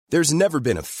There's never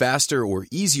been a faster or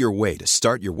easier way to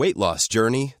start your weight loss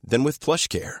journey than with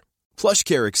PlushCare.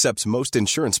 PlushCare accepts most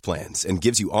insurance plans and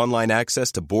gives you online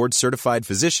access to board-certified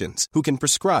physicians who can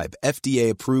prescribe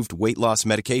FDA-approved weight loss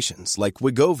medications like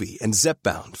Wegovy and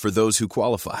Zepbound for those who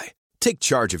qualify. Take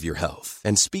charge of your health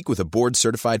and speak with a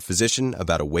board-certified physician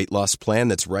about a weight loss plan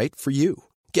that's right for you.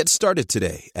 Get started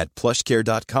today at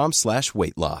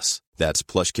plushcare.com/weight loss. That's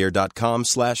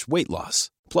plushcare.com/weight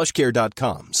loss.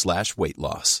 plushcare.com/weight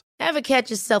loss. Ever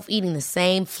catch yourself eating the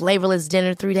same flavorless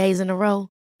dinner 3 days in a row?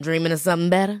 Dreaming of something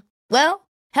better? Well,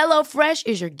 HelloFresh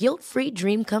is your guilt-free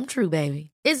dream come true,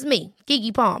 baby. It's me,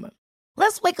 Keke Palmer.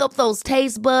 Let's wake up those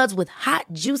taste buds with hot,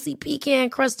 juicy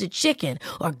pecan-crusted chicken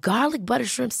or garlic butter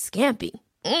shrimp scampi.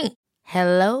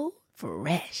 Hello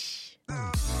Fresh.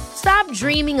 Stop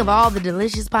dreaming of all the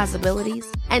delicious possibilities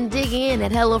and dig in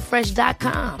at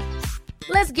HelloFresh.com.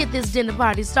 Let's get this dinner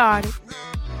party started.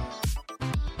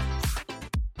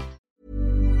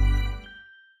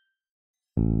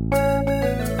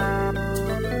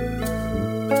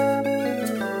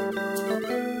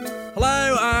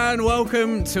 Hello and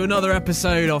welcome to another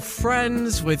episode of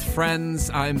Friends with Friends.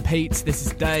 I'm Pete, this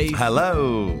is Dave.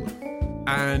 Hello.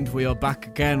 And we are back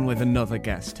again with another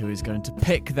guest who is going to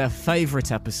pick their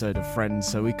favourite episode of Friends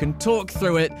so we can talk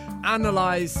through it,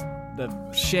 analyse the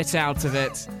shit out of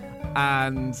it,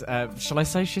 and shall I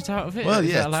say shit out of it? Well, Is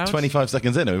yeah, that allowed? 25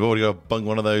 seconds in and we've already got bung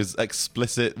one of those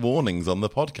explicit warnings on the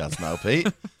podcast now, Pete.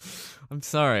 I'm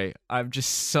sorry, I'm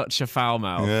just such a foul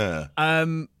mouth. Yeah.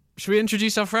 Should we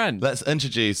introduce our friend? Let's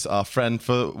introduce our friend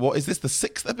for, what is this, the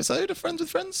 6th episode of Friends with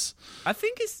Friends? I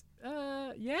think it's,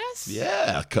 yes?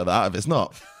 Yeah, cut that out if it's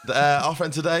not. Our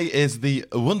friend today is the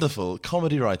wonderful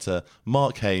comedy writer,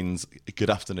 Mark Haynes.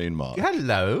 Good afternoon, Mark.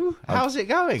 Hello. How's it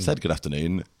going? Said good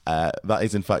afternoon. That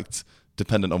is, in fact,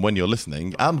 dependent on when you're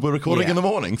listening, and we're recording in the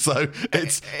morning, so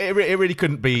it's... It really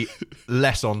couldn't be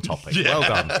less on topic. Yeah. Well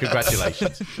done.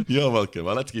 Congratulations. You're welcome.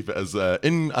 I like to keep it as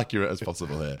inaccurate as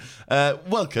possible here.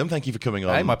 Welcome. Thank you for coming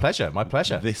on. Hey, my pleasure. My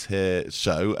pleasure. This here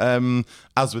show.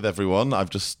 As with everyone, I've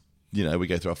just, we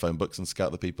go through our phone books and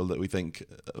scout the people that we think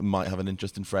might have an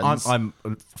interest in Friends. I'm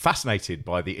fascinated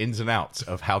by the ins and outs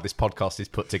of how this podcast is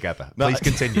put together. Please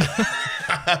continue.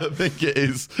 I think it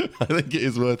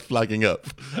is worth flagging up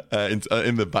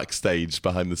in the backstage,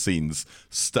 behind the scenes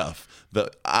stuff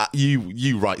that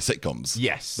you write sitcoms.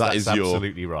 Yes, that's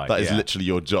absolutely right. That is yeah. literally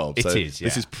your job. It so is, yeah.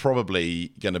 This is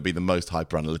probably going to be the most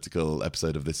hyper analytical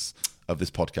episode of this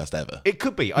podcast ever. It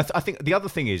could be. I think the other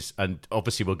thing is, and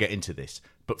obviously we'll get into this,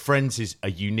 but Friends is a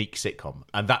unique sitcom,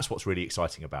 and that's what's really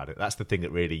exciting about it. That's the thing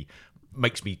that really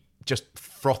makes me just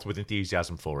froth with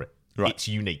enthusiasm for it. Right. It's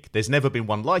unique. There's never been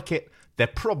one like it. There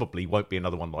probably won't be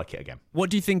another one like it again. What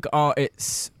do you think are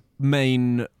its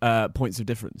main points of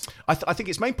difference? I think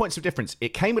its main points of difference,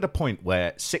 it came at a point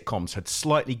where sitcoms had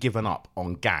slightly given up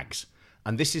on gags,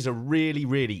 and this is a really,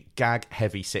 really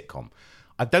gag-heavy sitcom.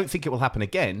 I don't think it will happen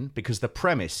again because the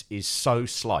premise is so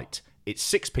slight. It's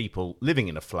 6 people living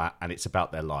in a flat and it's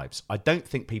about their lives. I don't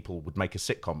think people would make a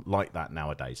sitcom like that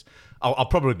nowadays. I'll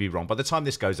probably be wrong. By the time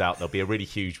this goes out, there'll be a really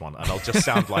huge one and I'll just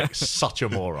sound like such a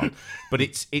moron. But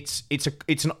it's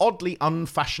an oddly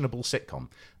unfashionable sitcom.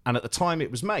 And at the time it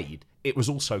was made, it was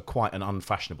also quite an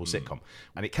unfashionable sitcom.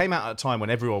 And it came out at a time when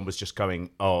everyone was just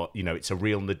going, it's a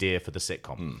real nadir for the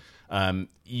sitcom.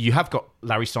 You have got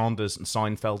Larry Sanders and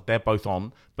Seinfeld. They're both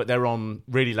on, but they're on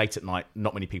really late at night.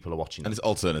 Not many people are watching them. And it's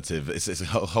alternative. It's a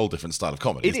whole different style of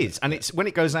comedy. It is. And it's when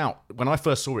it goes out, when I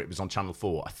first saw it, it was on Channel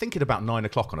 4, I think at about 9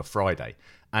 o'clock on a Friday.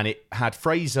 And it had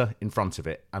Frasier in front of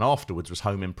it. And afterwards was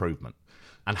Home Improvement.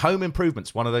 And Home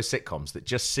Improvement's one of those sitcoms that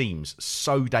just seems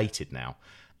so dated now.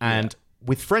 And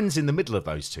with Friends in the middle of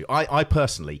those two, I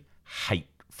personally hate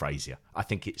Frasier. I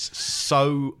think it's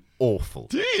so awful.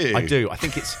 Do you? I do. I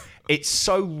think it's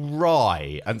so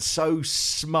wry and so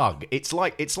smug. It's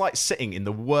like sitting in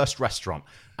the worst restaurant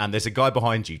and there's a guy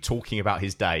behind you talking about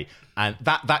his day, and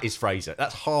that is Frasier.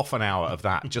 That's half an hour of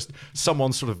that. Just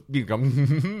someone sort of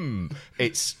going,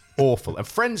 it's awful. And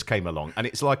Friends came along and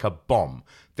it's like a bomb.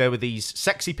 There were these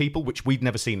sexy people, which we'd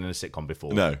never seen in a sitcom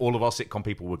before. No. All of our sitcom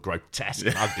people were grotesque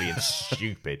and ugly and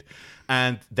stupid.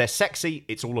 And they're sexy.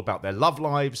 It's all about their love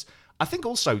lives. I think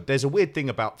also there's a weird thing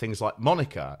about things like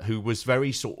Monica, who was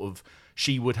very sort of,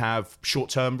 she would have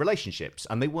short-term relationships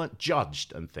and they weren't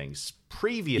judged and things.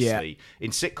 Previously,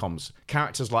 in sitcoms,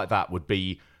 characters like that would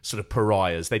be sort of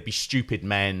pariahs. They'd be stupid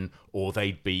men or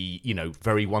they'd be,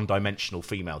 very one-dimensional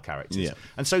female characters. Yeah.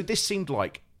 And so this seemed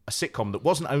like a sitcom that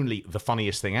wasn't only the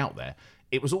funniest thing out there,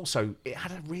 it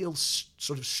had a real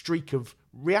sort of streak of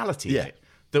reality in it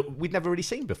that we'd never really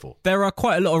seen before. There are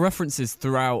quite a lot of references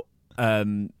throughout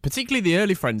particularly the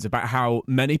early Friends, about how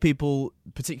many people,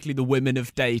 particularly the women,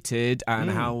 have dated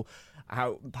and how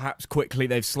perhaps quickly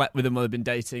they've slept with them while they've been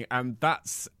dating, and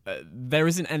that's there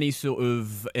isn't any sort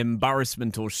of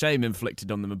embarrassment or shame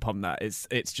inflicted on them upon that.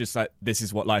 It's just like, this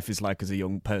is what life is like as a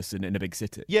young person in a big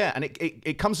city. Yeah, and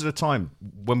it comes at a time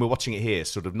when we're watching it here,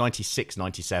 sort of 96,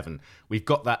 97. We've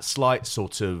got that slight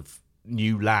sort of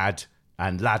new lad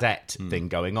and ladette thing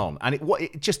going on, and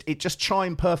it just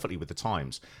chimed perfectly with the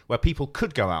times where people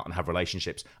could go out and have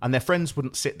relationships, and their friends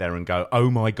wouldn't sit there and go, "Oh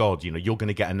my God, you're going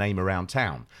to get a name around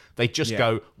town." They'd just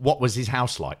go, "What was his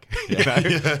house like?"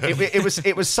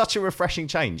 It was such a refreshing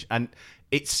change, and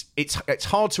it's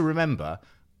hard to remember.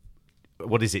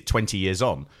 What is it? 20 years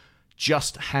on,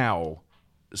 just how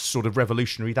sort of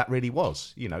revolutionary that really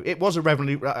was. It was a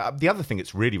revolution. The other thing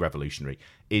that's really revolutionary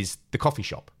is the coffee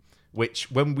shop,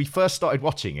 which when we first started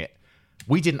watching it,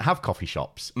 we didn't have coffee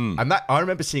shops. And that I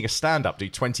remember seeing a stand-up do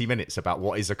 20 minutes about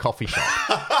what is a coffee shop.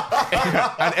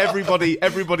 And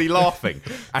everybody laughing.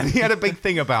 And he had a big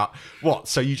thing about, what,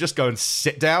 so you just go and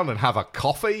sit down and have a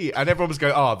coffee? And everyone was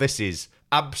going, oh, this is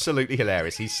absolutely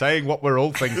hilarious. He's saying what we're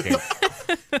all thinking.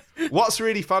 What's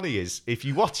really funny is, if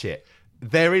you watch it,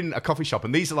 they're in a coffee shop,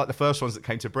 and these are like the first ones that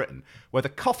came to Britain, where the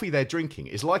coffee they're drinking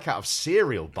is like out of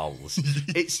cereal bowls.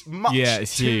 It's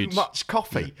too much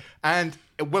coffee. And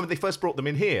when they first brought them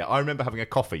in here, I remember having a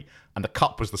coffee, and the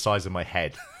cup was the size of my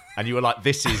head. And you were like,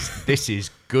 this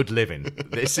is good living.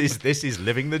 This is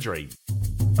living the dream.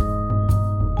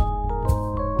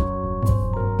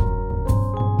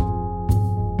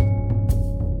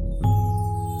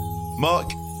 Mark,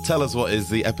 tell us what is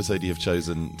the episode you've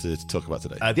chosen to talk about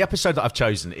today. The episode that I've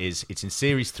chosen it's in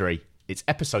Series 3. It's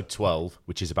episode 12,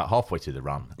 which is about halfway through the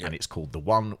run, and it's called The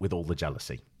One with All the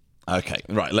Jealousy. Okay,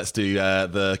 right, let's do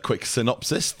the quick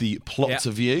synopsis, the plot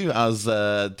of you as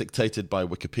dictated by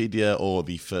Wikipedia, or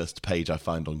the first page I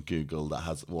find on Google that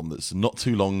has one that's not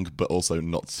too long but also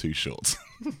not too short.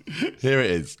 Here it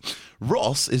is.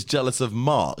 Ross is jealous of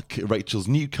Mark, Rachel's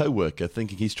new co-worker,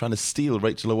 thinking he's trying to steal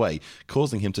Rachel away,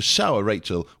 causing him to shower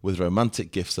Rachel with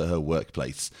romantic gifts at her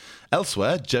workplace.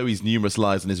 Elsewhere, Joey's numerous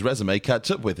lies on his resume catch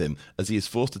up with him as he is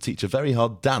forced to teach a very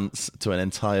hard dance to an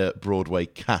entire Broadway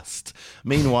cast.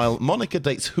 Meanwhile, Monica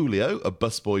dates Julio, a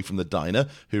busboy from the diner,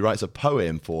 who writes a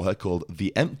poem for her called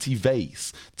The Empty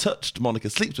Vase. Touched, Monica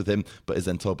sleeps with him, but is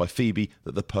then told by Phoebe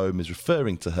that the poem is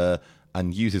referring to her,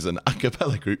 and uses an a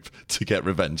cappella group to get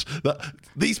revenge.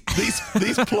 These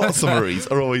plot summaries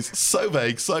are always so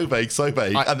vague,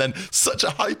 and then such a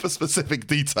hyper-specific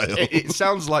detail. It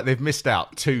sounds like they've missed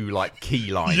out two key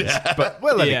lines, but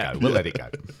we'll let it go. We'll let it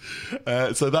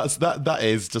go. So that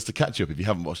is, just to catch you up if you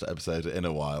haven't watched that episode in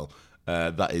a while.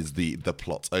 That is the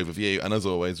plot overview, and as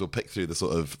always, we'll pick through the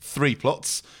sort of three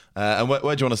plots. And where do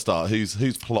you want to start?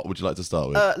 Whose plot would you like to start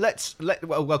with?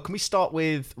 Well, can we start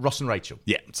with Ross and Rachel?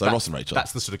 Yeah, so Ross and Rachel.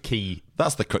 That's the sort of key.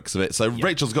 That's the crux of it. So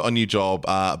Rachel's got a new job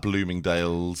at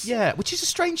Bloomingdale's. Yeah, which is a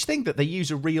strange thing that they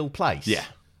use a real place. Yeah.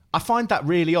 I find that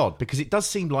really odd because it does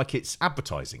seem like it's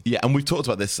advertising. Yeah, and we've talked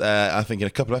about this, I think, in a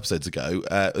couple of episodes ago.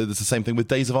 It's the same thing with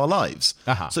Days of Our Lives.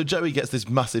 So Joey gets this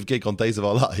massive gig on Days of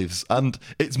Our Lives, and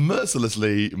it's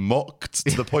mercilessly mocked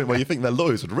to the point where you think their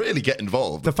lawyers would really get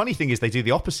involved. The funny thing is they do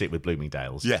the opposite with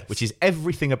Bloomingdale's, which is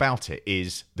everything about it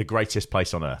is the greatest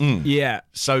place on earth. Yeah.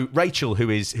 So Rachel, who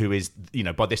is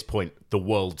by this point the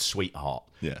world's sweetheart,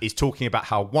 is talking about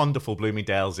how wonderful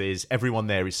Bloomingdale's is. Everyone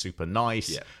there is super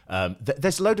nice.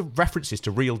 There's a load of references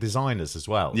to real designers as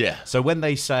well. So when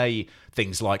they say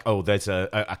things like, oh, there's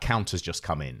a count has just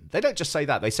come in, they don't just say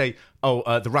that. They say,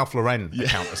 oh, the Ralph Lauren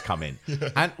account has come in.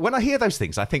 And when I hear those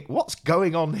things, I think, what's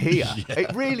going on here?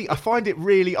 I find it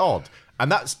really odd.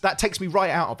 And that takes me right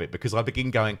out of it because I begin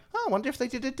going, oh, I wonder if they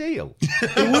did a deal.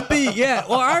 It would be, yeah.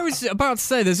 Well, I was about to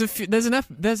say there's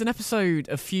an episode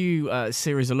a few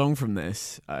series along from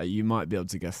this. You might be able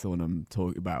to guess the one I'm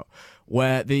talking about,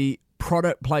 where the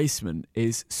product placement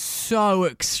is so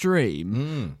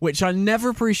extreme, which I never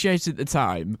appreciated at the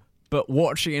time, but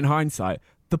watching in hindsight,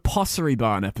 the Pottery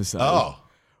Barn episode,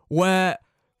 where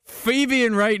Phoebe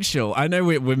and Rachel, I know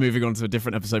we're moving on to a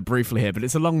different episode briefly here, but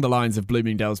it's along the lines of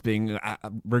Bloomingdale's being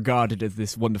regarded as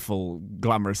this wonderful,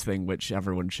 glamorous thing which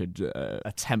everyone should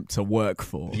attempt to work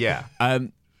for. Yeah.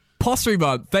 Pottery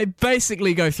Barn, they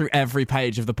basically go through every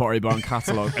page of the Pottery Barn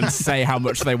catalogue and say how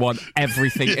much they want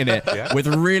everything in it with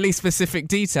really specific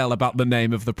detail about the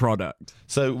name of the product.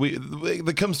 So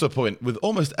there comes to a point with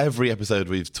almost every episode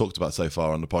we've talked about so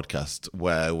far on the podcast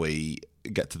where we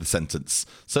get to the sentence.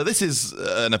 So this is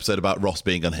an episode about Ross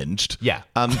being unhinged. Yeah.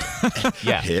 And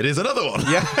here is another one.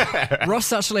 Yeah.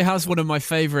 Ross actually has one of my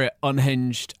favourite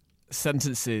unhinged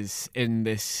sentences in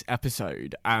this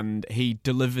episode, and David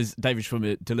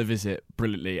Schwimmer delivers it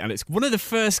brilliantly, and it's one of the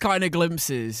first kind of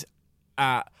glimpses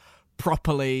at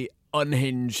properly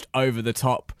unhinged,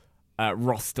 over-the-top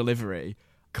Ross delivery.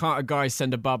 Can't a guy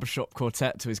send a barbershop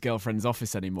quartet to his girlfriend's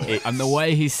office anymore? And the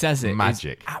way he says it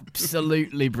magic. Is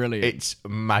absolutely brilliant. It's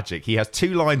magic. He has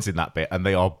 2 lines in that bit, and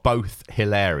they are both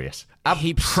hilarious.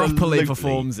 He properly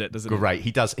performs it, doesn't he? Great.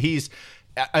 He does. He's...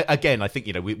 Again, I think,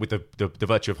 with the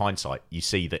virtue of hindsight, you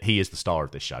see that he is the star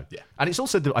of this show. Yeah. And it's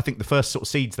also, I think, the first sort of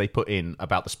seeds they put in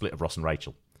about the split of Ross and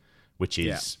Rachel, which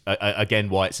is, again,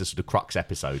 why it's a sort of crux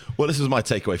episode. Well, this was my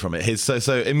takeaway from it.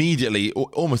 So immediately,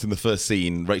 almost in the first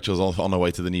scene, Rachel's on her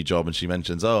way to the new job, and she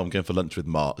mentions, I'm going for lunch with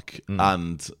Mark.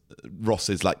 And Ross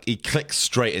is like, he clicks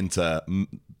straight into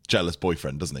jealous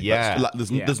boyfriend, doesn't he? Yeah.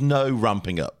 There's no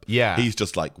ramping up. Yeah. He's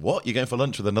just like, what? You're going for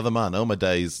lunch with another man? Oh, my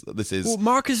days. This is... Well,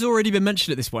 Mark has already been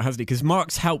mentioned at this point, hasn't he? Because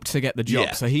Mark's helped to get the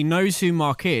job, so he knows who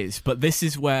Mark is, but this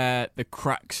is where the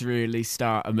cracks really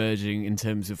start emerging in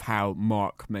terms of how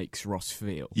Mark makes Ross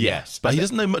feel. Yes, but he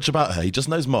doesn't know much about her. He just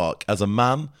knows Mark as a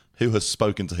man who has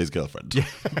spoken to his girlfriend.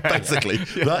 Basically,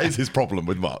 that is his problem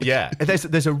with Mark. Yeah.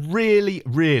 There's a really,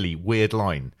 really weird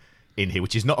line in here,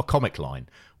 which is not a comic line,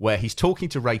 where he's talking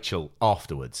to Rachel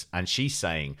afterwards, and she's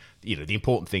saying, the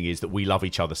important thing is that we love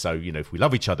each other, so, if we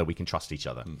love each other, we can trust each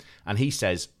other. And he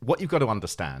says, what you've got to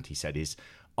understand, he said, is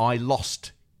I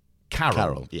lost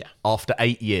Carol after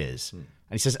 8 years. And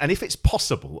he says, and if it's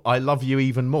possible, I love you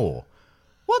even more.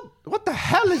 What the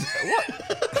hell is...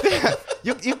 What?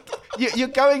 You're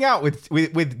going out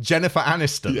with Jennifer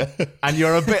Aniston, and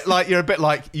you're a bit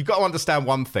like you've got to understand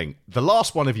one thing: the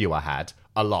last one of you I had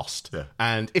are lost,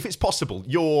 and if it's possible,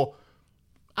 you're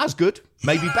as good,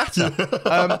 maybe better.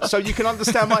 So you can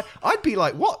understand why I'd be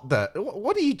like, what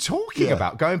are you talking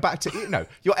about? Going back to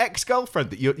your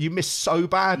ex-girlfriend that you miss so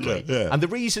badly, and the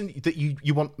reason that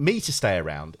you want me to stay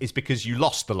around is because you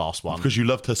lost the last one because you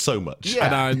loved her so much,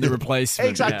 and I'm the replacement.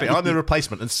 Exactly, I'm the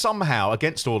replacement, and somehow,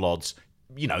 against all odds,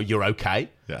 you're okay.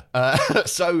 Yeah.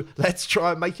 So let's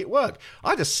try and make it work.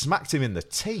 I just smacked him in the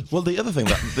teeth. Well, the other thing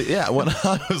when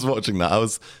I was watching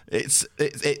that,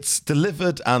 it's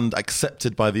delivered and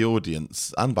accepted by the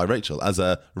audience and by Rachel as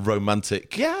a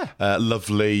romantic,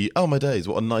 lovely, oh my days,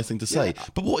 what a nice thing to say. Yeah.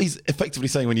 But what he's effectively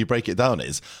saying when you break it down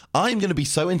is, I'm going to be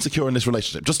so insecure in this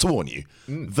relationship, just to warn you,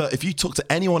 that if you talk to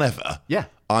anyone ever,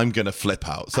 I'm going to flip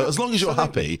out. So as long as you're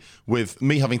happy with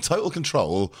me having total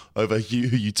control over who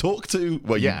you talk to,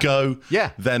 where you go,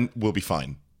 then we'll be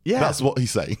fine. Yeah, that's what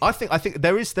he's saying. I think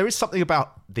there is something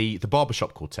about the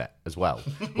barbershop quartet as well,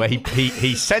 where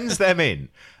he sends them in,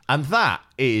 and that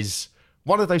is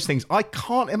one of those things I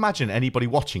can't imagine anybody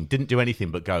watching didn't do anything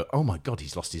but go, oh my God,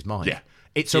 he's lost his mind. Yeah.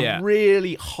 It's a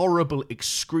really horrible,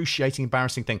 excruciating,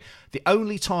 embarrassing thing. The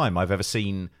only time I've ever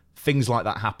seen things like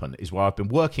that happen is where I've been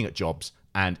working at jobs,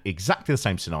 and exactly the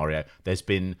same scenario. There's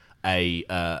been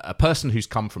a person who's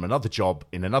come from another job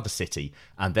in another city,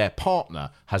 and their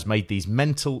partner has made these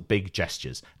mental big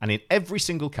gestures. And in every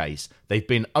single case, they've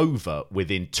been over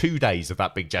within 2 days of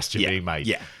that big gesture being made.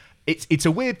 Yeah. It's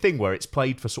a weird thing where it's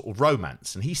played for sort of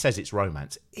romance, and he says it's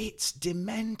romance. It's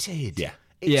demented. Yeah.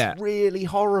 It's really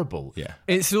horrible. Yeah.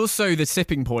 It's also the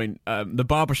tipping point. The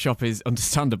barbershop is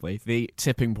understandably the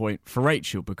tipping point for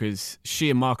Rachel, because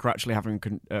she and Mark are actually having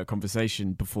a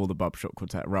conversation before the barbershop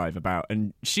quartet arrive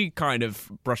and she kind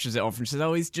of brushes it off and says,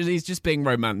 oh, he's just being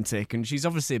romantic. And she's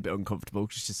obviously a bit uncomfortable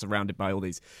because she's surrounded by all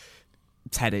these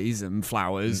teddies and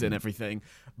flowers and everything.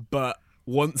 But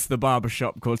once the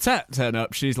barbershop quartet turn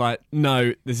up, she's like,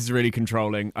 no, this is really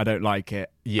controlling. I don't like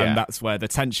it. Yeah. And that's where the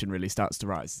tension really starts to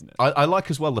rise, isn't it? I like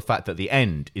as well the fact that the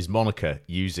end is Monica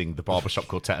using the barbershop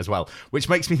quartet as well, which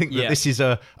makes me think that this is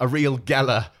a real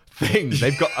Geller thing.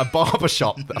 They've got a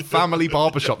barbershop, a family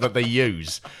barbershop that they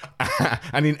use.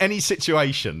 And in any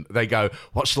situation, they go,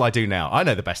 what shall I do now? I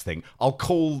know the best thing. I'll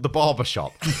call the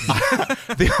barbershop.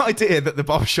 The idea that the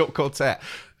barbershop quartet,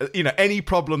 any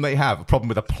problem they have, a problem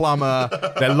with a plumber,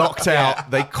 they're locked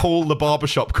out, they call the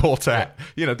barbershop quartet.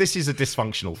 This is a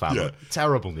dysfunctional family. Yeah.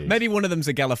 Terrible news. Maybe one of them's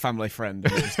a Geller family friend.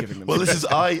 And just giving them well, this is,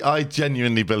 I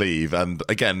genuinely believe, and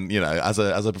again, as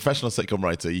a professional sitcom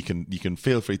writer, you can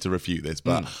feel free to refute this,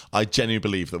 but I genuinely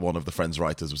believe that one of the Friends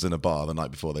writers was in a bar the night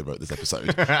before they wrote this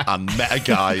episode and met a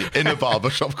guy in a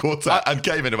barbershop quartet and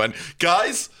came in and went,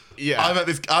 guys,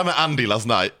 I met Andy last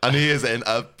night, and he is in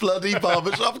a bloody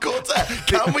barbershop quartet.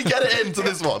 Can we get it into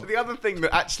this one? The other thing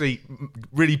that actually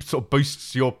really sort of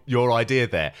boosts your idea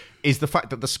there is the fact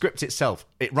that the script itself,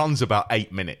 it runs about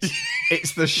 8 minutes.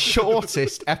 It's the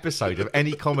shortest episode of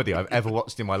any comedy I've ever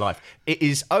watched in my life. It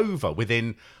is over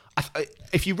within,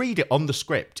 If you read it on the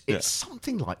script, it's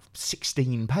something like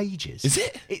 16 pages. Is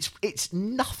it? It's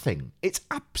nothing. It's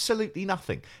absolutely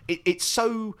nothing.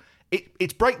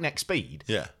 It's breakneck speed.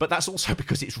 Yeah. But that's also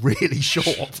because it's really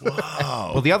short.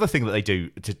 Wow. Well, the other thing that they do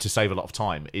to save a lot of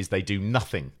time is they do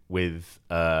nothing with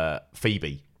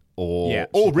Phoebe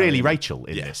or really Rachel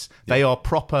in this. They are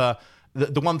proper.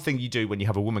 The one thing you do when you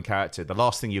have a woman character, the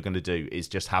last thing you're going to do is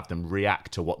just have them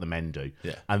react to what the men do.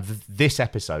 Yeah. And this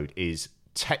episode is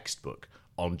textbook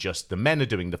on just the men are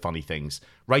doing the funny things.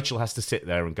 Rachel has to sit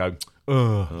there and go,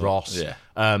 Ross.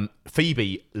 Yeah.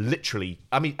 Phoebe literally,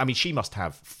 I mean, she must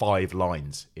have 5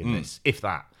 lines in this, if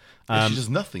that. She does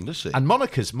nothing, does she? And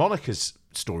Monica's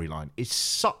storyline is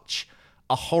such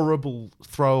a horrible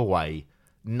throwaway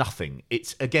nothing.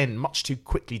 It's, again, much too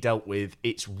quickly dealt with.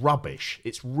 It's rubbish.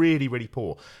 It's really, really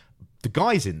poor. The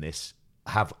guys in this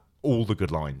have all the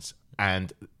good lines,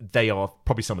 and they are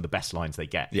probably some of the best lines they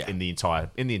get in the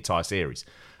entire series.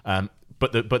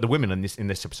 But the women in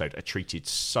this episode are treated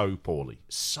so poorly,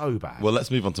 so bad. Well,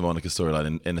 let's move on to Monica's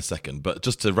storyline in a second. But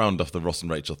just to round off the Ross and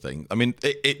Rachel thing, I mean,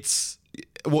 it's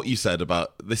what you said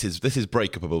about this is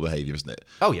breakupable behaviour, isn't it?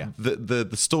 Oh yeah. The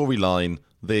storyline,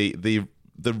 the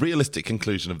realistic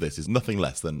conclusion of this is nothing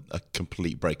less than a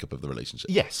complete breakup of the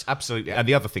relationship. Yes, absolutely. And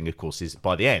the other thing, of course, is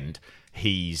by the end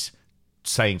he's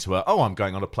saying to her, "Oh, I'm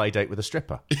going on a play date with a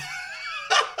stripper."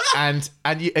 And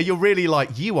you're really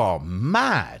like, you are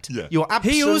mad. Yeah. You're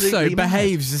absolutely He also mad.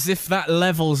 behaves as if that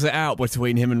levels it out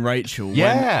between him and Rachel.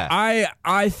 Yeah.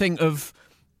 I think of...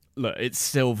 Look, it's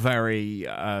still very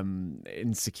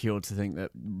insecure to think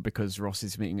that because Ross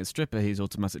is meeting a stripper, he's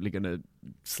automatically going to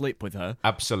sleep with her.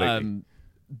 Absolutely.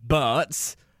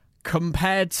 But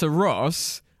compared to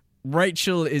Ross,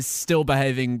 Rachel is still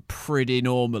behaving pretty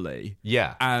normally.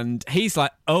 Yeah. And he's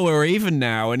like, oh, we're even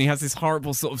now. And he has this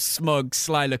horrible sort of smug,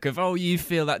 sly look of, oh, you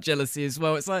feel that jealousy as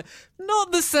well. It's like,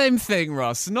 not the same thing,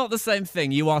 Ross. Not the same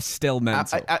thing. You are still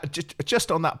mental. Just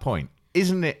on that point,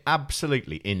 isn't it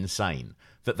absolutely insane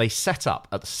that they set up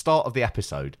at the start of the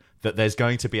episode that there's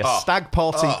going to be a stag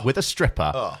party with a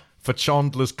stripper for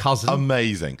Chandler's cousin?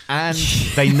 Amazing. And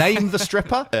they name the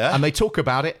stripper and they talk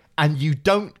about it, and you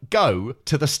don't go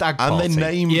to the stag party. And they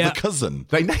name the cousin.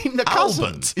 They name the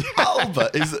cousin.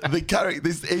 Albert is the character.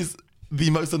 This is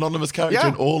the most anonymous character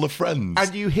in all of Friends.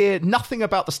 And you hear nothing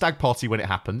about the stag party when it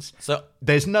happens. So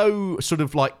there's no sort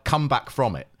of like comeback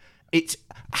from it. It's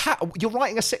you're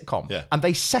writing a sitcom, and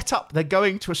they set up. They're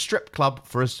going to a strip club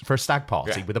for a stag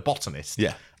party with a botanist,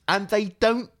 and they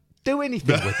don't do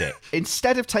anything with it.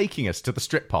 Instead of taking us to the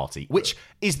strip party, which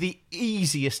is the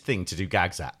easiest thing to do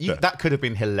gags at, that could have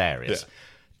been hilarious.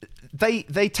 They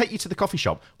take you to the coffee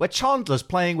shop where Chandler's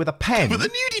playing with a pen with a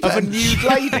nudie of pen. a nude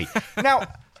lady.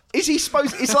 Now, is he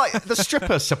supposed? It's like the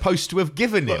stripper supposed to have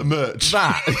given him merch.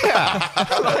 That.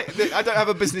 Yeah. Like, I don't have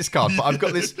a business card, but I've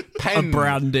got this pen, a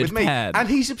branded with me, pen, and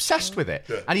he's obsessed with it.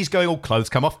 And he's going, "All clothes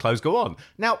come off, clothes go on."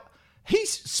 Now,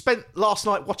 he's spent last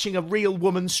night watching a real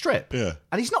woman strip, and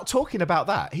he's not talking about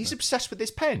that. He's obsessed with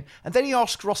this pen, and then he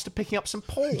asks Ross to picking up some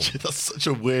porn. That's such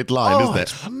a weird line, isn't it?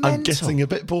 It's I'm mental. getting a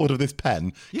bit bored of this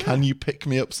pen. Can you pick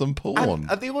me up some porn?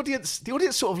 And the audience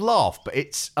sort of laugh, but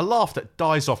it's a laugh that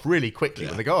dies off really quickly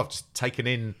when they go, "Oh, I've just taken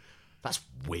in." That's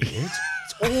weird.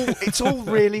 It's all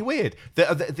really weird.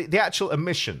 The actual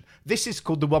omission. This is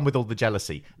called the one with all the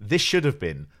jealousy. This should have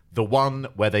been the one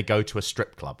where they go to a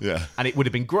strip club. Yeah. And it would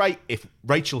have been great if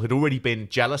Rachel had already been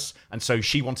jealous, and so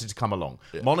she wanted to come along.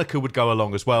 Yeah. Monica would go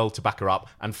along as well to back her up,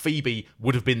 and Phoebe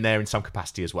would have been there in some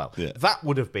capacity as well. Yeah. That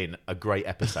would have been a great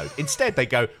episode. Instead, they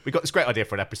go, "We've got this great idea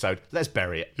for an episode. Let's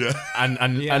bury it." Yeah.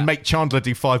 And make Chandler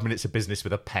do 5 minutes of business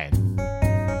with a pen.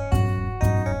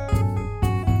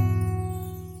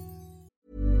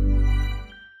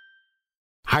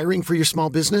 Hiring for your small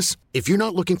business? If you're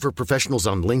not looking for professionals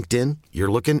on LinkedIn, you're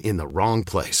looking in the wrong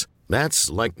place. That's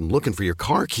like looking for your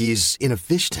car keys in a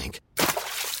fish tank.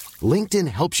 LinkedIn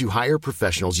helps you hire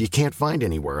professionals you can't find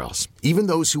anywhere else, even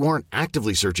those who aren't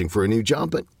actively searching for a new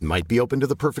job but might be open to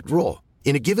the perfect role.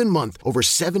 In a given month, over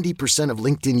 70% of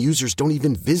LinkedIn users don't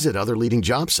even visit other leading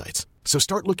job sites. So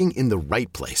start looking in the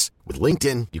right place. With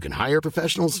LinkedIn, you can hire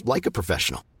professionals like a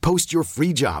professional. Post your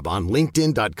free job on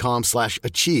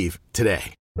linkedin.com/achieve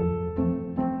today.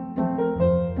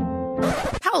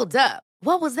 Hold up.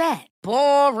 What was that?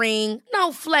 Boring.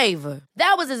 No flavor.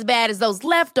 That was as bad as those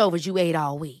leftovers you ate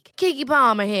all week. Keke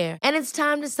Palmer here, and it's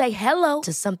time to say hello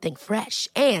to something fresh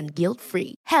and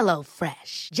guilt-free. Hello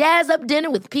Fresh. Jazz up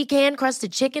dinner with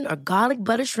pecan-crusted chicken or garlic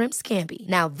butter shrimp scampi.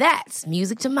 Now that's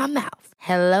music to my mouth.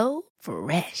 Hello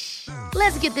Fresh.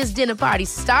 Let's get this dinner party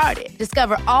started.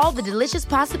 Discover all the delicious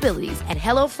possibilities at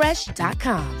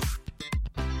HelloFresh.com.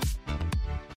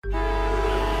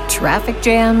 Traffic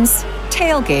jams,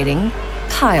 tailgating,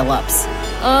 pile-ups.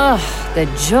 Ugh, the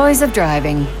joys of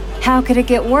driving. How could it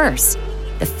get worse?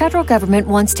 The federal government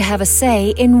wants to have a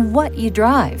say in what you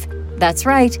drive. That's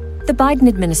right. The Biden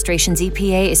administration's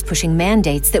EPA is pushing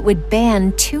mandates that would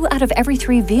ban 2 out of every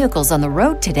 3 vehicles on the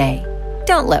road today.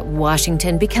 Don't let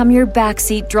Washington become your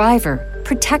backseat driver.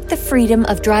 Protect the freedom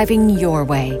of driving your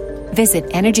way. Visit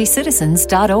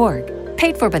EnergyCitizens.org.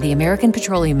 Paid for by the American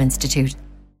Petroleum Institute.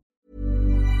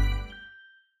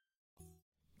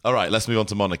 All right, let's move on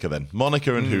to Monica then.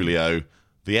 Monica and Julio,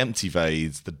 the empty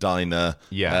vase, the diner.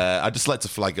 Yeah. I'd just like to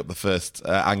flag up the first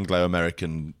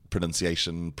Anglo-American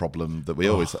pronunciation problem that we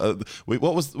always...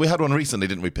 we had one recently,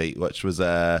 didn't we, Pete? Which was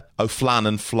flan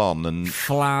and flon. And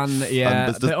Flan,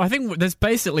 yeah. I think there's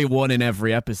basically one in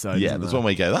every episode. Yeah, there's one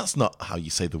where you go, that's not how you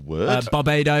say the word.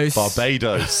 Barbados.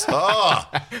 Barbados.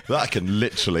 That can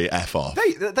literally F off.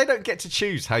 They don't get to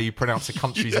choose how you pronounce a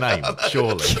country's name,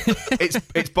 surely.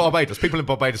 It's Barbados. People in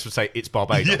Barbados would say it's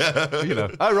Barbados. Yeah. You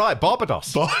know. Oh, right,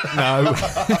 Barbados. No.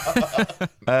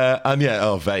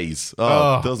 Vase.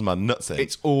 Does my nuts in.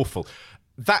 It's awful.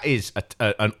 That is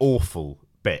an awful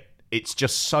bit. It's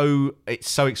just so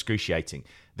excruciating.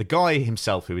 The guy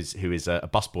himself, who is a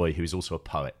busboy, who is also a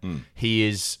poet, he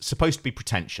is supposed to be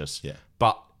pretentious,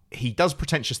 but he does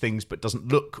pretentious things, but doesn't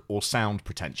look or sound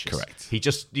pretentious. Correct. He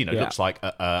just looks like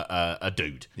a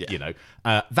dude. Yeah.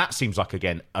 That seems like,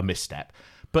 again, a misstep.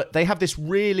 But they have this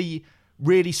really,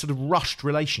 really sort of rushed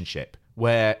relationship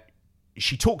where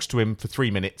she talks to him for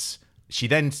 3 minutes. She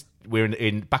then, we're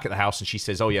in back at the house, and she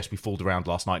says, "Oh yes, we fooled around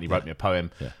last night, and he wrote me a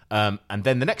poem." Yeah. And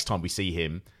then the next time we see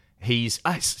him,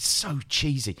 it's so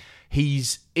cheesy.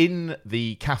 He's in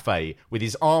the cafe with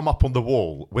his arm up on the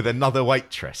wall with another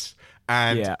waitress,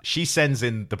 and she sends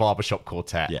in the Barbershop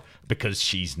Quartet because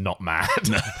she's not mad,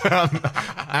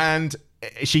 and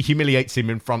she humiliates him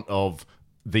in front of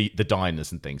the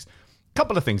diners and things.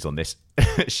 Couple of things on this.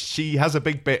 She has a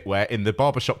big bit where in the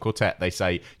Barbershop Quartet they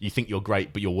say, "You think you're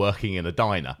great, but you're working in a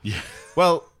diner." Yeah.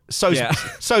 Well, so's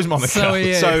Monica.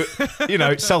 So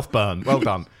self-burn. Well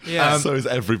done. Yeah. So is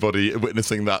everybody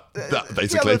witnessing that basically.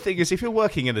 The other thing is, if you're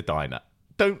working in a diner,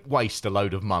 don't waste a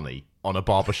load of money on a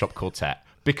Barbershop Quartet,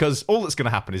 because all that's going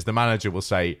to happen is the manager will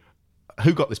say,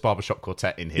 "Who got this Barbershop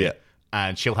Quartet in here?" Yeah.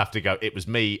 And she'll have to go, "It was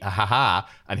me, ha ha ha,"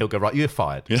 and he'll go, "Right, you're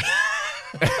fired." Yeah.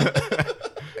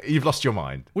 You've lost your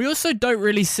mind. We also don't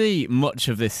really see much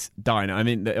of this diner. I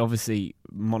mean, obviously,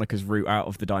 Monica's route out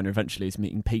of the diner eventually is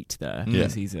meeting Pete there,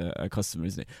 because he's a customer,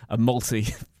 isn't he? A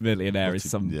multi-millionaire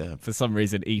for some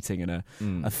reason eating in a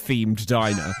themed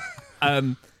diner.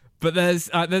 But there's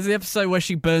the episode where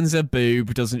she burns her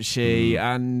boob, doesn't she?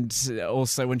 And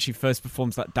also when she first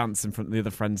performs that dance in front of the other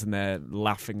friends and they're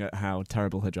laughing at how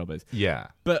terrible her job is. Yeah.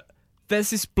 But there's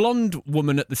this blonde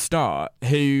woman at the start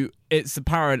who, it's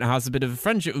apparent, has a bit of a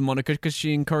friendship with Monica because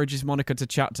she encourages Monica to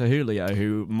chat to Julio,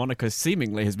 who Monica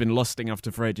seemingly has been lusting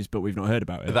after for ages, but we've not heard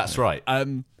about it. That's right.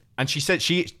 And she said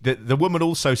the woman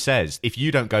also says, "If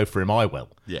you don't go for him, I will."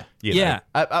 Yeah. Yeah.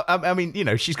 I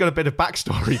mean, she's got a bit of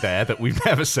backstory there that we've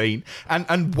never seen,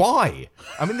 and why?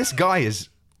 I mean, this guy is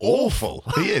awful.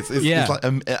 He is. He's like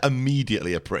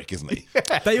immediately a prick, isn't he?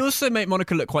 They also make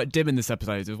Monica look quite dim in this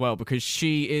episode as well, because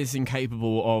she is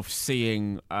incapable of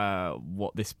seeing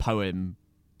what this poem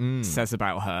says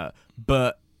about her,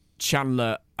 but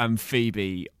Chandler and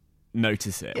Phoebe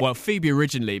notice it. Well, Phoebe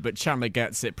originally, but Chandler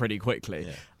gets it pretty quickly.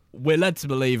 Yeah. We're led to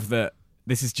believe that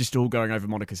this is just all going over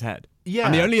Monica's head. Yeah.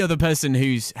 And the only other person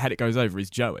whose head it goes over is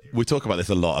Joey. We talk about this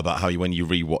a lot, about how when you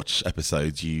rewatch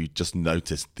episodes, you just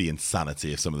notice the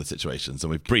insanity of some of the situations.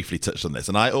 And we've briefly touched on this.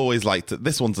 And I always like to,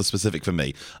 this one's a specific for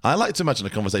me. I like to imagine a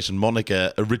conversation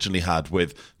Monica originally had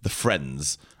with the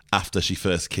friends after she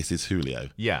first kisses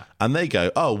Julio. Yeah. And they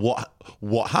go, "Oh,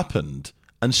 what happened?"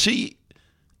 And she,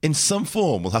 in some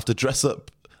form, will have to dress up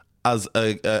as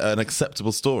an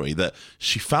acceptable story that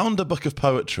she found a book of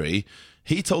poetry.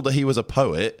 He told her he was a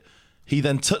poet. He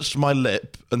then touched my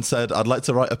lip and said, "I'd like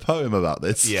to write a poem about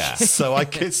this." Yeah. So I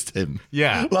kissed him.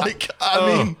 Yeah. I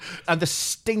mean... And the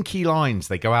stinky lines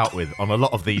they go out with on a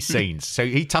lot of these scenes. So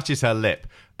he touches her lip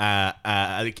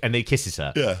and he kisses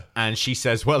her. Yeah. And she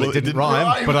says, well, it didn't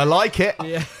rhyme, but I like it.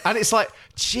 Yeah. And it's like,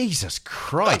 Jesus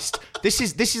Christ. This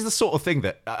is the sort of thing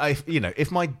that,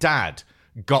 if my dad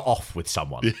got off with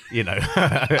someone,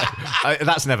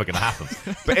 that's never going to happen.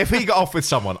 But if he got off with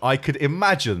someone, I could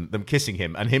imagine them kissing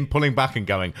him and him pulling back and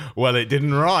going, "Well, it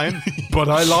didn't rhyme, but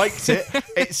I liked it."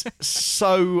 It's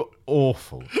so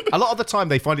awful. A lot of the time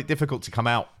they find it difficult to come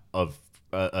out of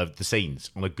of the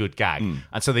scenes on a good gag,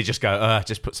 and so they just go,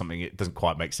 just put something it doesn't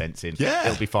quite make sense in. Yeah.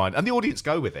 It'll be fine, and the audience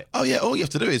go with it. Oh yeah, all you have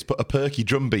to do is put a perky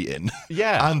drum beat in,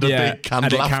 Yeah. and a big canned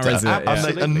and it laughter, carries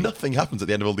it, yeah. and nothing happens at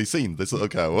the end of all these scenes. They sort of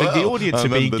go, The well, audience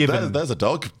and are being then given- there's a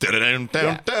dog.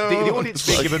 The audience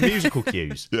being given musical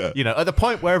cues. Yeah. You know, at the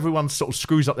point where everyone sort of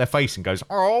screws up their face and goes,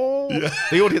 oh,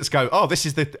 the audience go, oh, this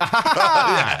is the.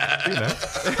 You know,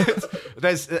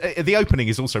 there's the opening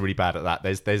is also really bad at that.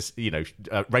 There's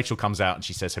Rachel comes out and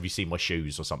she says, "Have you seen my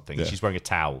shoes?" or something. Yeah. She's wearing a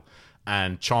towel,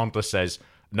 and Chandler says,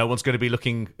 "No one's going to be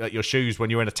looking at your shoes when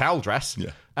you're in a towel dress."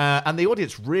 Yeah. And the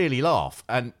audience really laugh,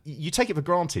 and you take it for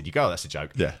granted. You go, oh, "That's a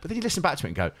joke." Yeah. But then you listen back to it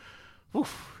and go,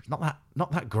 "Oof, not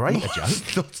that great a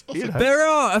joke." You know? There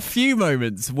are a few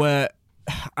moments where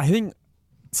I think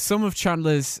some of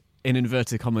Chandler's, in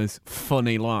inverted commas,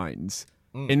 funny lines,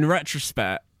 in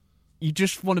retrospect, you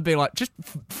just want to be like, just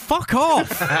fuck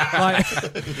off. Like,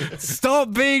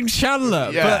 stop being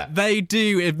Chandler. Yeah. But they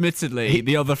do, admittedly,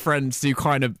 the other friends do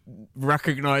kind of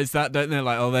recognise that, don't they?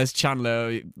 Like, oh, there's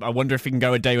Chandler. I wonder if he can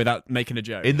go a day without making a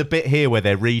joke. In the bit here where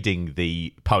they're reading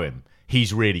the poem,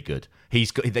 he's really good. He's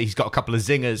got a couple of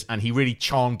zingers, and he really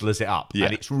Chandlers it up, Yeah.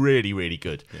 and it's really, really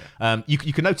good. Yeah. You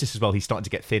can notice as well he's starting to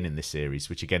get thin in this series,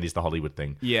 which again is the Hollywood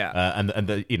thing. Yeah. And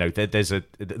there's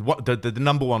the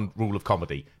number one rule of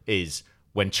comedy is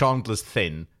when Chandler's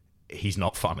thin, he's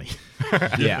not funny.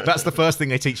 Yeah. That's the first thing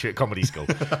they teach you at comedy school.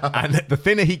 And the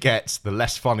thinner he gets, the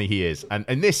less funny he is. And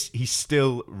in this, he's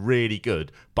still really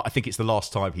good, but I think it's the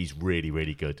last time he's really,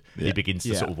 really good. He begins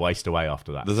to sort of waste away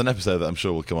after that. There's an episode that I'm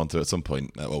sure we'll come on to at some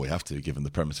point. Well, we have to, given the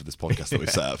premise of this podcast that we've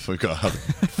set up. We've got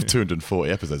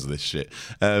 240 episodes of this shit.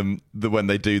 When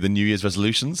they do the New Year's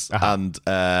resolutions, and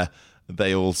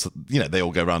they all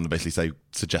go around and basically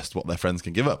suggest what their friends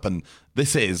can give up. And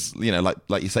this is,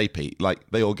 like you say, Pete, like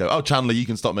they all go, "Oh, Chandler, you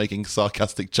can stop making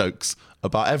sarcastic jokes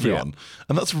about everyone." Yeah.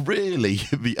 And that's really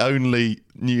the only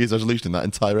New Year's resolution in that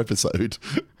entire episode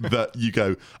that you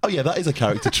go, "Oh yeah, that is a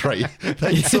character trait."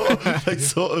 They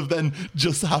sort of then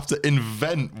just have to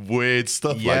invent weird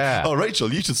stuff Yeah. like, "Oh,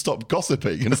 Rachel, you should stop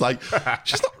gossiping." And it's like,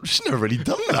 she's never really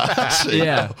done that, has she?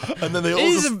 Yeah. And then they all It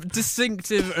is just a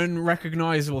distinctive and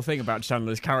recognisable thing about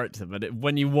Chandler's character, but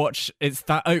when you watch, it's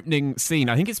that opening scene,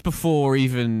 I think it's before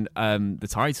even the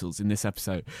titles in this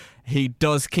episode, he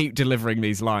does keep delivering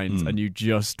these lines and you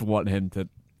just want him to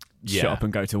shut up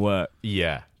and go to work.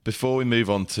 Yeah. Before we move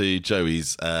on to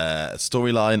Joey's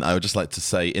storyline, I would just like to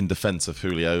say, in defense of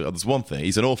Julio, there's one thing.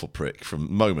 He's an awful prick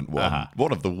from moment one.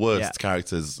 One of the worst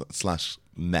characters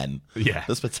 / men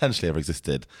that's potentially ever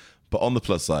existed. But on the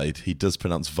plus side, he does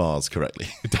pronounce vase correctly.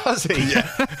 Does he? Yeah.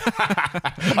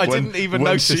 I didn't even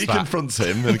notice when she that. confronts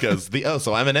him and goes,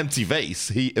 so I'm an empty vase,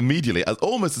 he immediately,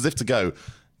 almost as if to go,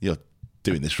 "You're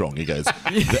doing this wrong." He goes,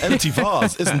 "The empty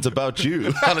vase isn't about you."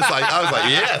 And I was like,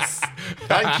 yes,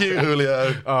 thank you,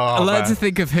 Julio. I like to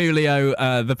think of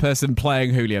Julio, the person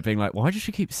playing Julio, being like, "Why does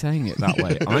she keep saying it that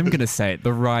way? I'm going to say it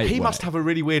the right way." He must have a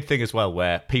really weird thing as well,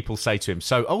 where people say to him,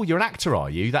 "So, oh, you're an actor, are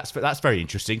you? That's very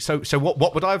interesting. So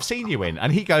what would I have seen you in?"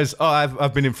 And he goes, "Oh,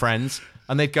 I've been in Friends,"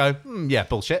 and they'd go, "Yeah,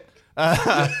 bullshit."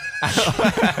 And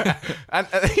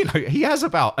he has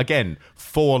about, again,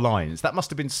 4 lines. That must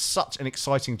have been such an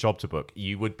exciting job to book.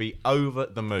 You would be over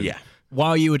the moon. Yeah.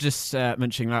 While you were just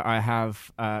mentioning that, I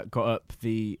have got up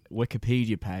the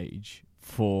Wikipedia page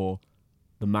for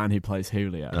the man who plays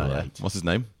Julio. What's his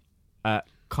name?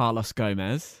 Carlos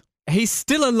Gomez. He's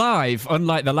still alive,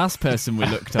 unlike the last person we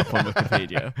looked up on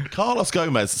Wikipedia. Carlos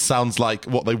Gomez sounds like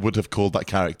what they would have called that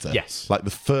character. Yes. Like the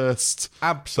first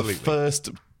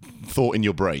thought in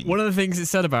your brain. One of the things it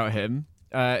said about him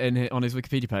on his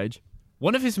Wikipedia page,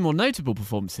 one of his more notable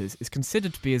performances is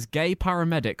considered to be as gay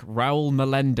paramedic Raul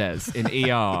Melendez in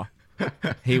ER.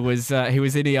 He was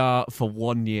in ER for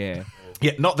 1 year.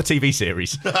 Yeah, not the TV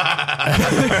series.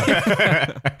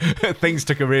 Things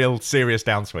took a real serious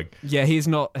downswing. Yeah, he's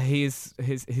not. His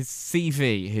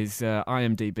CV, his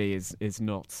IMDb is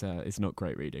not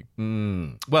great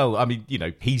reading. Well, I mean,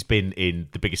 he's been in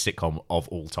the biggest sitcom of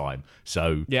all time.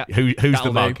 So, Yeah, who's that'll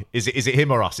the mug? do. Is it him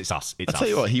or us? It's us. It's I tell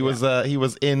you what, he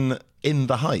was in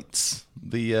The Heights,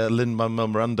 the Lin-Manuel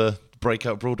Miranda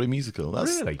breakout Broadway musical.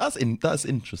 Really? That's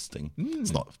interesting.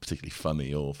 It's not particularly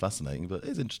funny or fascinating, but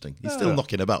it's interesting. He's still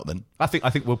knocking about then. I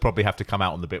think we'll probably have to come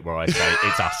out on the bit where I say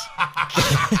it's us.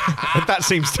 That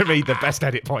seems to me the best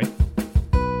edit point.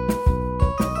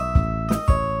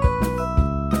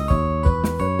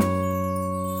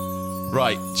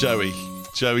 Right, Joey's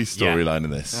storyline in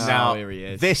this. Now, here he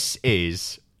is. this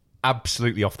is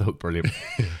absolutely off the hook brilliant.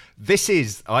 This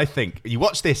is, I think, you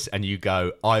watch this and you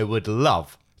go, I would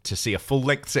love to see a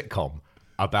full-length sitcom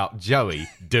about Joey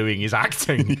doing his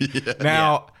acting.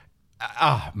 Now,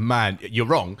 man, you're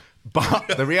wrong.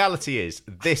 But the reality is,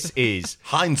 this is...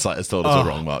 Hindsight has told us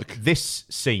we're wrong, Mark. This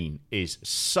scene is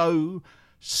so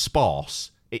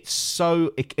sparse, it's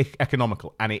so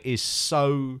economical, and it is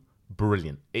so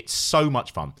brilliant. It's so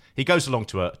much fun. He goes along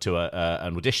to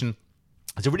an audition.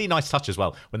 It's a really nice touch as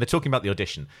well. When they're talking about the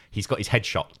audition, he's got his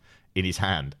headshot in his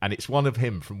hand, and it's one of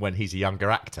him from when he's a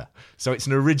younger actor. So it's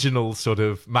an original sort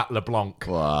of Matt LeBlanc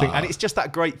thing. And it's just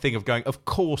that great thing of going, of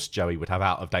course Joey would have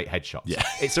out-of-date headshots. Yeah.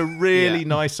 It's a really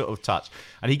nice sort of touch.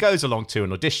 And he goes along to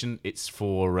an audition. It's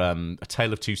for A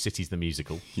Tale of Two Cities, the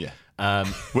musical. Yeah.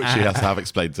 Which he has to have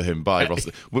explained to him by Ross.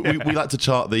 We like to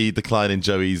chart the decline in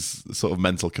Joey's sort of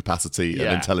mental capacity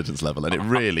and intelligence level, and it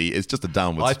really is just a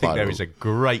downward spiral. I think there is a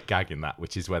great gag in that,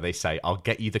 which is where they say, I'll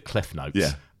get you the cliff notes.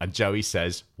 Yeah. And Joey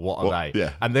says, what are they?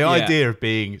 Yeah. And the idea of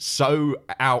being so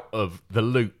out of the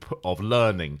loop of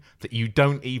learning that you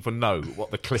don't even know what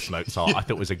the cliff notes are, I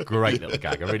thought was a great little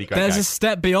gag, a really great There's gag. a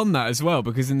step beyond that as well,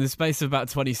 because in the space of about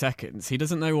 20 seconds, he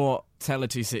doesn't know what Tale of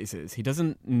Two Cities is. He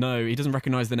doesn't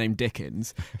recognise the name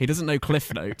Dickens. He doesn't know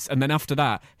cliff notes. And then after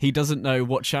that, he doesn't know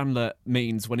what Chandler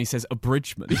means when he says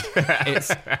abridgment.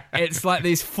 It's like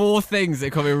these four things that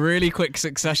come in really quick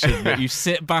succession that you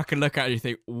sit back and look at and you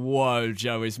think, whoa,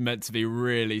 Joe is meant to be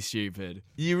really stupid.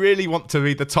 You really want to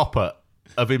be the topper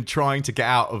of him trying to get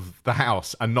out of the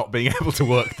house and not being able to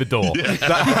work the door.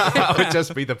 That would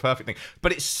just be the perfect thing.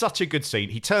 But it's such a good scene.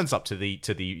 He turns up to the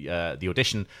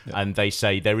audition, and they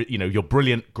say, you're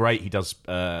brilliant, great. He does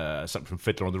something from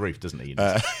Fiddler on the Roof, doesn't he?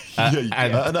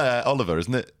 Oliver,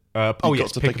 isn't it?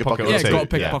 Yes, pick a pocket or two. Yeah, he's got to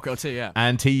pick a pocket or two, yeah.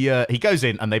 And he goes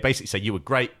in, and they basically say, you were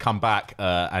great, come back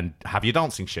and have your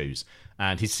dancing shoes.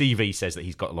 And his CV says that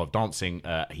he's got a lot of dancing.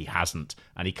 He hasn't.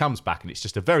 And he comes back, and it's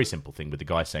just a very simple thing with the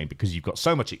guy saying, because you've got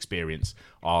so much experience,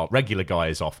 our regular guy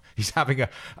is off. He's having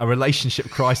a relationship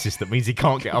crisis that means he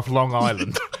can't get off Long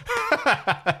Island.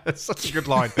 That's such a good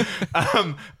line.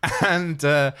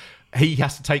 And he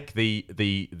has to take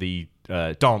the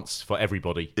dance for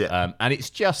everybody. Yeah. And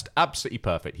it's just absolutely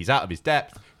perfect. He's out of his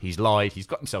depth. He's lied. He's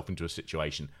got himself into a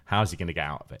situation. How's he going to get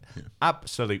out of it? Yeah.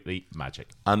 Absolutely magic.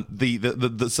 And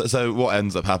so what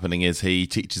ends up happening is he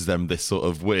teaches them this sort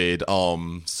of weird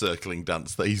arm circling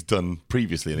dance that he's done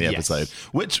previously in the episode,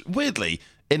 which weirdly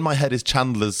in my head is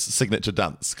Chandler's signature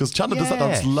dance, because Chandler does that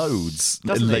dance loads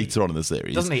later on in the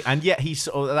series, doesn't he? And yet he's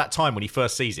at that time when he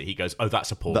first sees it, he goes, "Oh,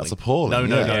 that's appalling. That's appalling.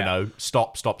 No,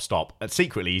 stop." And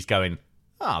secretly he's going,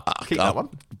 keep that one.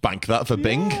 Bank that for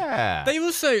Bing. Yeah.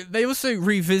 They also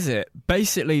revisit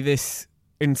basically this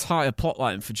entire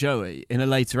plotline for Joey in a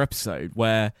later episode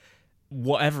where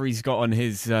whatever he's got on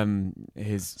his CV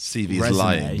is resume,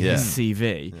 lying. Yeah. his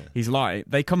CV, he's lying.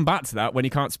 They come back to that when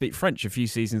he can't speak French a few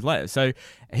seasons later. So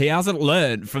he hasn't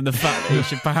learned from the fact that he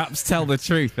should perhaps tell the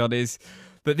truth on his...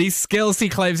 But these skills he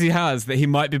claims he has, that he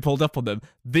might be pulled up on them,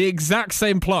 the exact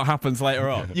same plot happens later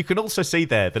on. You can also see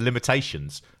there the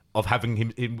limitations of having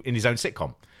him in his own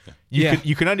sitcom.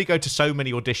 You can only go to so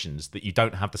many auditions that you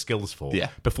don't have the skills for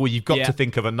before you've got to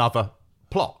think of another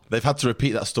plot. They've had to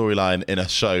repeat that storyline in a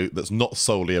show that's not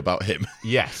solely about him.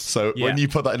 Yes. So when you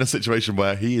put that in a situation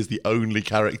where he is the only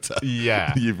character,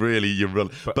 you're really.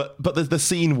 But the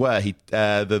scene where he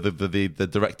the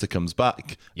director comes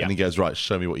back and he goes, right,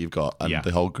 show me what you've got, and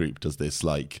the whole group does this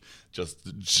like just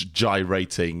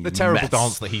gyrating, the terrible mess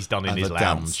dance that he's done in his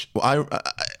lounge. Well,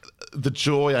 the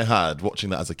joy I had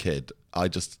watching that as a kid, I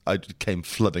came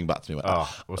flooding back to me.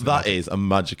 That is a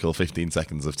magical 15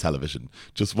 seconds of television.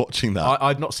 Just watching that.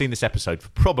 I'd not seen this episode for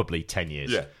probably 10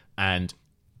 years. Yeah. And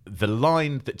the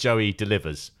line that Joey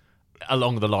delivers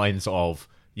along the lines of,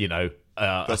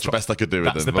 that's the best I could do with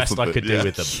them. That's the best I could do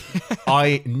with them.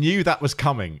 I knew that was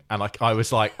coming, and I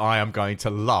was like, I am going to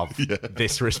love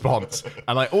this response.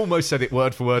 And I almost said it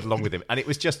word for word along with him. And it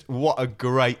was just, what a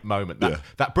great moment.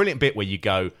 That brilliant bit where you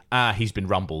go, he's been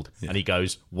rumbled. And he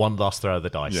goes, one last throw of the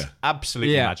dice. Yeah.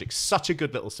 Absolutely magic. Such a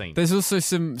good little scene. There's also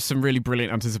some really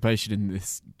brilliant anticipation in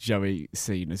this Joey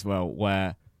scene as well,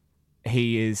 where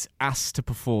he is asked to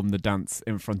perform the dance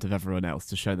in front of everyone else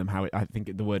to show them how I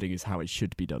think the wording is how it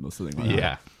should be done or something like that.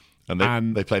 Yeah.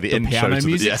 And they play the intro piano to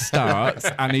music starts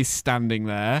and he's standing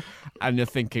there and you're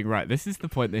thinking, right, this is the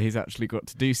point that he's actually got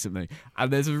to do something.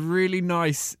 And there's a really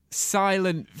nice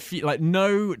silent,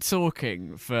 no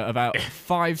talking for about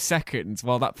 5 seconds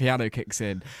while that piano kicks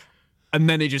in. And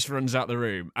then he just runs out the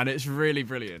room, and it's really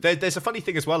brilliant. There's a funny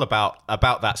thing as well about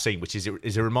that scene, which is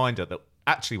a reminder that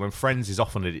actually when Friends is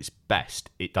often at its best,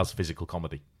 it does physical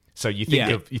comedy. So you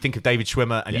think of David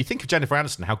Schwimmer, and you think of Jennifer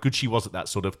Aniston, how good she was at that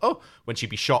sort of when she'd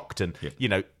be shocked, and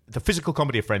the physical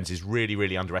comedy of Friends is really,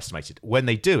 really underestimated. When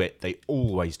they do it, they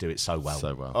always do it so well.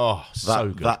 So well. Oh, so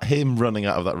good. That him running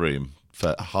out of that room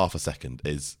for half a second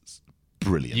is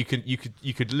brilliant.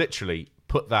 You could literally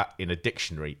put that in a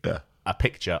dictionary. Yeah. A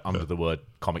picture under the word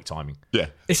comic timing. Yeah.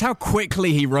 It's how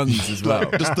quickly he runs as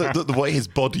well. Just the way his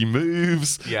body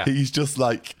moves. Yeah. He's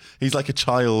like a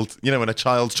child. You know, when a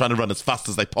child's trying to run as fast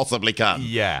as they possibly can.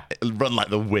 Yeah. Run like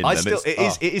the wind.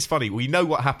 It is funny. We know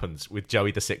what happens with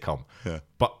Joey the sitcom. Yeah.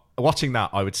 But watching that,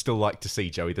 I would still like to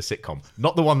see Joey the sitcom.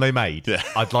 Not the one they made. Yeah.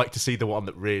 I'd like to see the one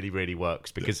that really, really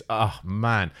works because,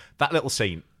 man, that little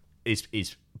scene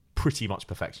is pretty much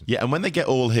perfection. Yeah, and when they get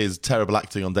all his terrible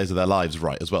acting on Days of Their Lives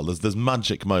right as well, there's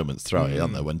magic moments throughout it,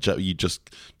 aren't there? When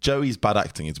Joey's bad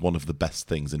acting is one of the best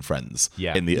things in Friends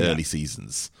in the early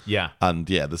seasons. Yeah. And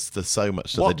there's so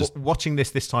much that watching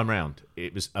this time round,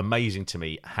 it was amazing to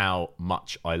me how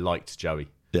much I liked Joey.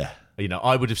 Yeah.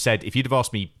 I would have said, if you'd have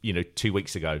asked me, 2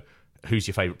 weeks ago, who's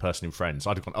your favourite person in Friends?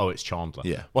 I'd have gone, it's Chandler.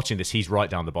 Yeah. Watching this, he's right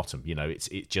down the bottom. It's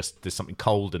just, there's something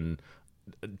cold and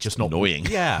just not annoying.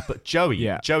 Yeah, but Joey,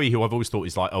 who I've always thought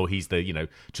is like, he's the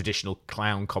traditional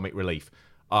clown comic relief.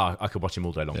 I could watch him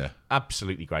all day long. Yeah.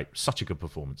 Absolutely great. Such a good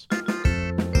performance.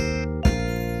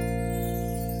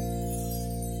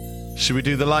 Should we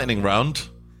do the lightning round?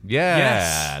 Yeah,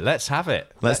 Yes. Let's have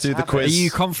it. Let's do the quiz. Are you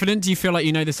confident? Do you feel like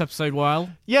you know this episode well?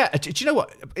 Yeah. Do you know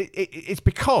what? It's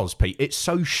because, Pete, it's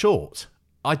so short.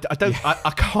 I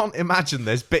can't imagine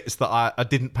there's bits that I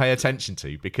didn't pay attention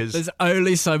to because There's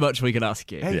only so much we can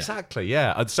ask you. Exactly.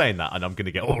 Yeah. I'm saying that, and I'm going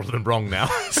to get all of them wrong now.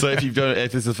 So if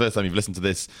this is the first time you've listened to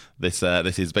this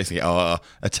is basically our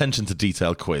attention to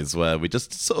detail quiz where we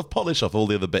just sort of polish off all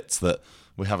the other bits that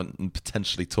we haven't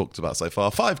potentially talked about so far.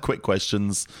 5 quick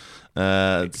questions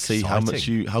to see how much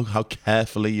how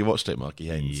carefully you watched it, Marky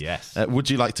Haynes. Yes. Would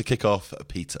you like to kick off,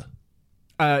 Peter?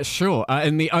 Sure.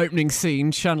 In the opening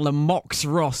scene, Chandler mocks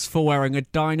Ross for wearing a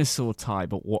dinosaur tie,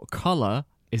 but what colour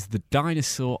is the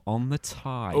dinosaur on the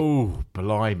tie? Oh,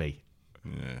 blimey.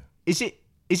 Yeah. Is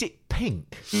it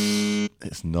pink?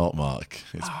 It's not, Mark.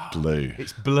 It's blue.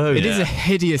 It's blue. It is a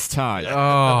hideous tie.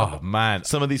 Oh, man.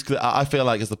 Some of these, I feel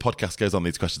like as the podcast goes on,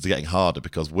 these questions are getting harder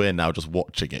because we're now just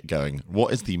watching it going,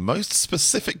 what is the most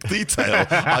specific detail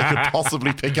I could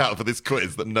possibly pick out for this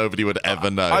quiz that nobody would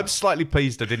ever know? I'm slightly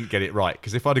pleased I didn't get it right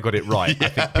because if I'd have got it right, I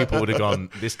think people would have gone,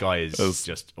 this guy is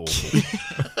just awful.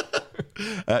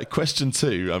 Question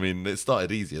 2. I mean, it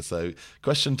started easier. So,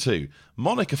 question 2.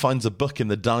 Monica finds a book in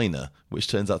the diner, which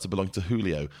turns out to belong to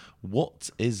Julio. What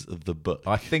is the book?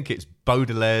 I think it's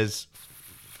Baudelaire's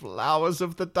Flowers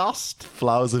of the Dust.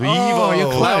 Flowers of Evil. Oh, you're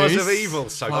close. Flowers of Evil.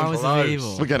 So Flowers close. of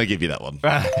Evil. We're going to give you that one.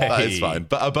 That is fine.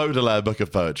 But a Baudelaire book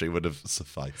of poetry would have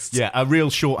sufficed. Yeah, a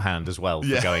real shorthand as well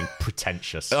for going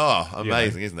pretentious. Oh,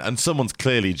 amazing, isn't it? And someone's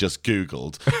clearly just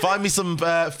Googled. Find me some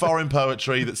foreign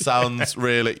poetry that sounds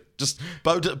really... Just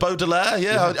Baudelaire?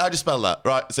 Yeah, I just spell that.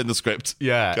 Right, it's in the script.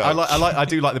 Yeah, Go. I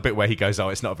do like the bit where he goes,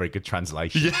 it's not a very good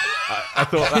translation. Yeah. I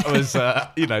thought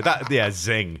that was,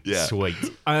 zing. Yeah. Sweet.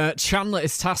 Chandler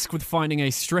is tasked with finding a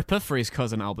stripper for his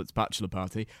cousin Albert's bachelor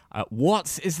party.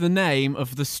 What is the name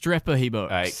of the stripper he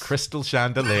books? Crystal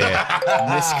Chandelier.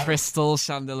 Miss Crystal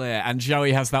Chandelier. And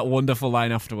Joey has that wonderful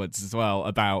line afterwards as well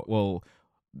about,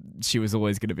 she was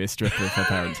always going to be a stripper if her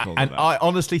parents called her And that. I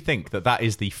honestly think that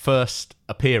is the first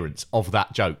appearance of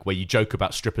that joke where you joke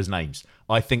about strippers' names.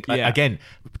 I think, again,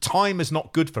 time is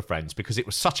not good for Friends because it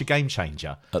was such a game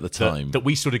changer At the time. that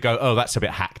we sort of go, that's a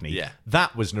bit hackneyed. Yeah.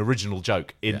 That was an original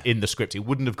joke in the script. It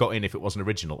wouldn't have got in if it wasn't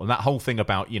original. And that whole thing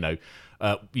about,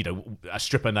 a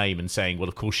stripper name and saying, well,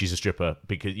 of course she's a stripper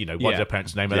because, what did her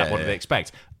parents name her that? What did they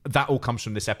expect? That all comes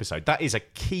from this episode. That is a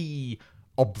key...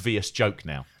 obvious joke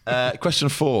now. Question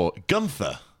 4.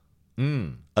 Gunther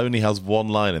only has one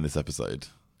line in this episode.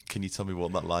 Can you tell me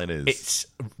what that line is?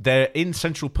 They're in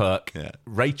Central Perk. Yeah.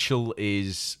 Rachel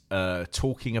is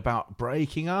talking about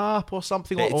breaking up or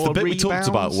something. It's or the bit we talked rebounds.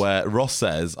 about where Ross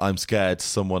says, I'm scared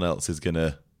someone else is going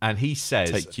to and he says,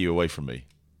 take you away from me.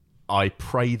 I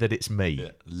pray that it's me. Yeah.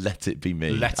 Let it be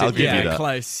me. Let it I'll be give me. you that.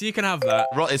 Close. You can have that.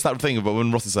 It's that thing about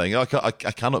when Ross is saying, I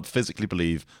cannot physically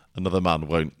believe another man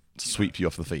won't sweep you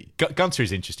off the feet. Gunther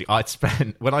is interesting.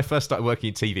 When I first started working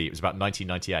in TV, it was about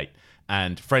 1998,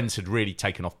 and Friends had really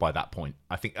taken off by that point.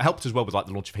 I think it helped as well with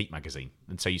the launch of Heat magazine,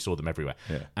 and so you saw them everywhere.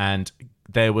 Yeah. And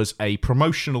there was a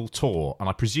promotional tour, and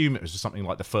I presume it was something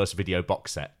like the first video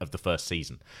box set of the first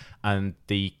season, and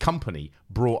the company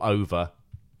brought over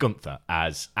Gunther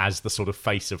as the sort of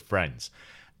face of Friends,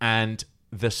 and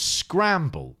the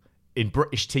scramble in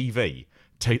British TV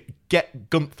to get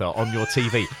Gunther on your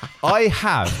TV. I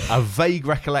have a vague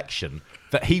recollection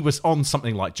that he was on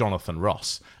something like Jonathan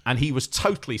Ross, and he was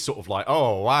totally sort of like,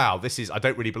 oh, wow, I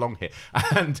don't really belong here.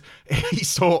 And he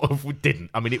sort of didn't.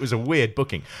 I mean, it was a weird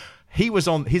booking.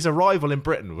 His arrival in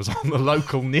Britain was on the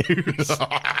local news.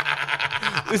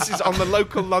 This is on the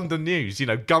local London news.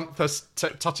 Gunther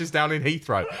touches down in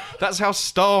Heathrow. That's how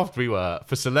starved we were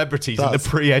for celebrities in the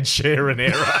pre-Ed Sheeran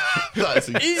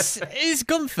era. Is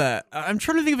Gunther... I'm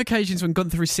trying to think of occasions when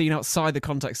Gunther is seen outside the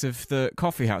context of the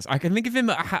coffee house. I can think of him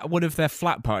at one of their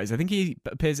flat parties. I think he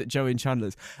appears at Joey and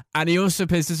Chandler's. And he also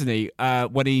appears, doesn't he,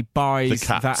 when he buys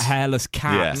that hairless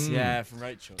cat. Yeah, from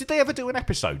Rachel. Did they ever do an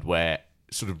episode where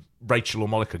sort of Rachel or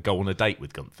Monica go on a date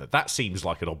with Gunther? That seems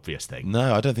like an obvious thing.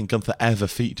 No, I don't think Gunther ever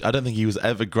featured. I don't think he was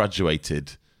ever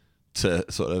graduated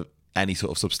to sort of any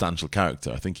sort of substantial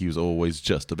character. I think he was always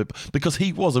just a bit, because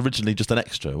he was originally just an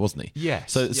extra, wasn't he?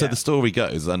 Yes. So the story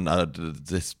goes, and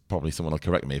this probably someone will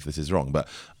correct me if this is wrong, but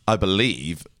I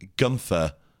believe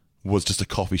Gunther was just a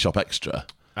coffee shop extra.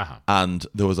 And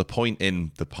there was a point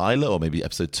in the pilot, or maybe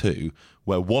episode 2,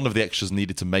 where one of the extras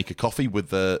needed to make a coffee with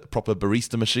the proper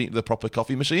barista machine, the proper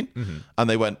coffee machine. And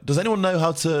they went, does anyone know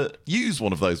how to use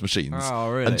one of those machines? Oh,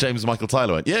 really? And James Michael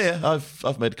Tyler went, yeah,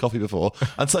 I've made coffee before.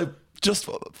 And so just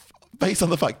based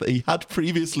on the fact that he had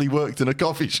previously worked in a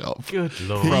coffee shop, good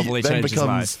Lord, he probably then changed his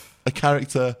becomes life. a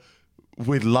character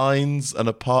with lines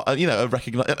and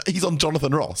he's on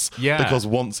Jonathan Ross. Yeah. Because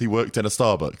once he worked in a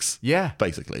Starbucks. Yeah.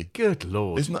 Basically. Good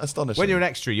Lord. Isn't that astonishing? When you're an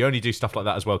extra, you only do stuff like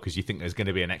that as well because you think there's going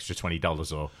to be an extra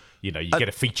 $20 or, you get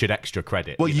a featured extra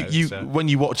credit. Well, when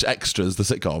you watch Extras, the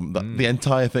sitcom, the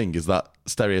entire thing is that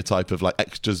stereotype of like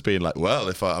extras being like, well,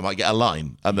 if I might get a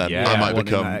line and then I might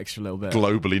become extra little bit.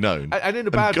 globally known. And in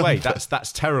a bad way,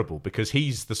 that's terrible because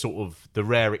he's the sort of the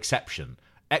rare exception.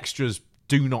 Extras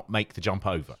do not make the jump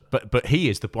over. But he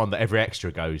is the one that every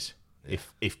extra goes,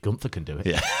 if Gunther can do it.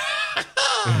 Yeah.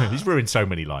 He's ruined so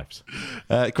many lives.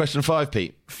 Question 5,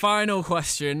 Pete. Final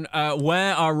question.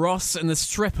 Where are Ross and the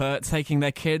stripper taking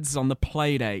their kids on the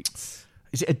play dates?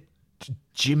 Is it a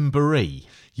gymboree?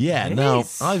 Yeah,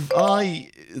 I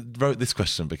wrote this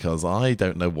question because I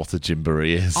don't know what a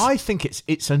gymboree is. I think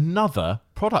it's another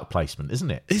product placement, isn't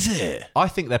it? Is it? I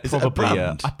think they're Is it a probably.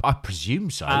 brand? I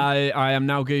presume so. I am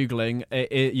now Googling.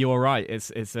 You're right.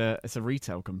 It's a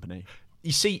retail company.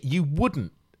 You see, you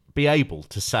wouldn't be able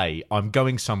to say I'm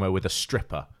going somewhere with a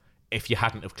stripper if you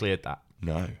hadn't have cleared that.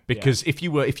 No. Because if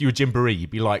you were Gymboree, you'd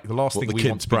be like, the last thing the we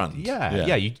kids' want to brand. be...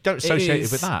 Yeah, you don't associate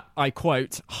it with that. I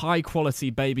quote, high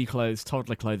quality baby clothes,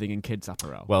 toddler clothing and kids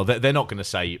apparel. Well, they're not going to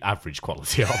say average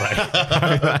quality, are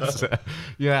they?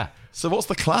 Yeah. So what's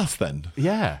the class then?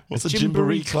 Yeah. What's a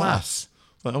gymboree class?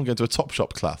 Like, I'm going to a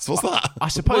Topshop class. What's that? I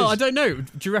suppose... Well, I don't know.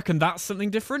 Do you reckon that's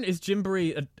something different? Is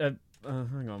Gymboree...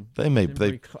 hang on.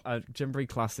 Gymboree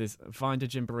classes. Find a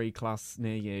Gymboree class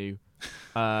near you.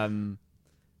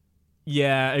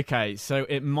 Yeah, okay. So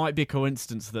it might be a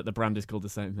coincidence that the brand is called the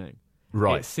same thing.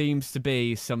 Right. It seems to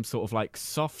be some sort of like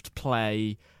soft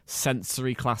play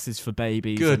sensory classes for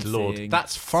babies. Good Lord.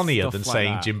 That's funnier than like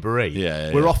saying that. Gymboree.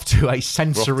 Yeah. We're off to a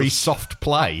sensory soft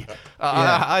play.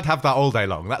 I'd have that all day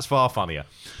long. That's far funnier.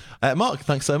 Mark,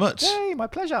 thanks so much. Hey, my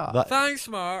pleasure. Thanks,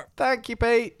 Mark. Thank you,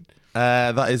 Pete.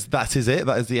 That is it.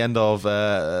 That is the end of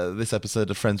this episode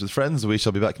of Friends with Friends. We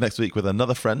shall be back next week with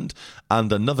another friend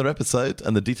and another episode,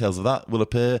 and the details of that will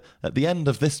appear at the end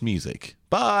of this music.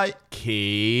 Bye.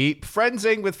 Keep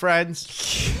friendsing with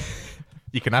friends.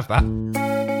 You can have that.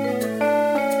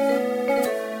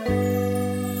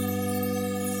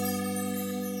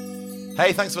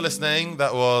 Hey, thanks for listening.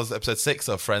 That was episode 6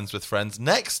 of Friends with Friends.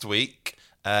 Next week,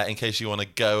 in case you want to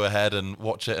go ahead and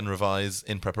watch it and revise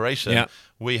in preparation,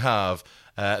 we have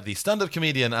the stand-up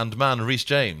comedian and man Rhys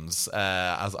James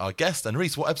as our guest. And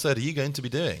Rhys, what episode are you going to be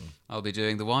doing? I'll be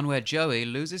doing the one where Joey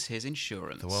loses his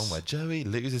insurance. The one where Joey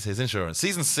loses his insurance.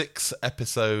 Season 6,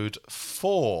 episode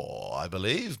 4, I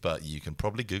believe, but you can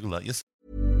probably Google that yourself.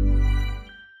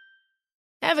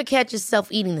 Ever catch yourself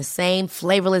eating the same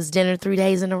flavorless dinner 3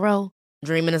 days in a row?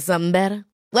 Dreaming of something better?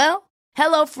 Well,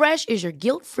 HelloFresh is your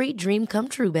guilt-free dream come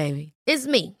true, baby. It's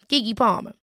me, Keke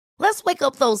Palmer. Let's wake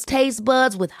up those taste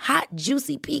buds with hot,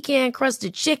 juicy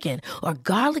pecan-crusted chicken or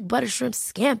garlic butter shrimp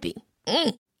scampi.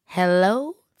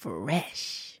 Hello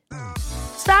Fresh.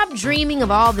 Stop dreaming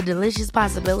of all the delicious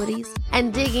possibilities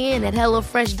and dig in at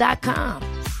HelloFresh.com.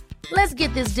 Let's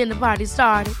get this dinner party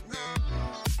started.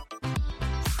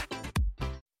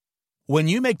 When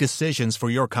you make decisions for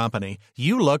your company,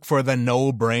 you look for the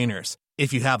no-brainers.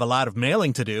 If you have a lot of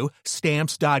mailing to do,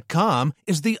 Stamps.com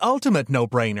is the ultimate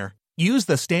no-brainer. Use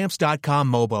the Stamps.com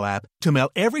mobile app to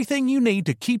mail everything you need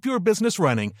to keep your business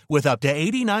running with up to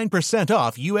 89%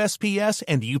 off USPS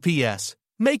and UPS.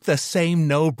 Make the same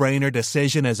no-brainer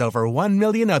decision as over 1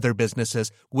 million other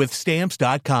businesses with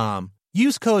Stamps.com.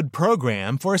 Use code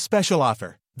PROGRAM for a special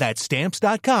offer. That's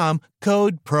Stamps.com,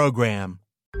 code PROGRAM.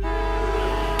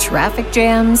 Traffic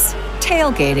jams,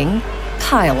 tailgating,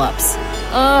 pile-ups.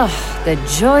 Ugh, the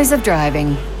joys of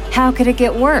driving. How could it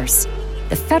get worse?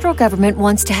 The federal government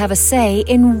wants to have a say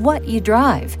in what you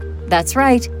drive. That's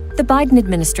right. The Biden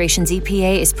administration's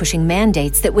EPA is pushing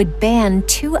mandates that would ban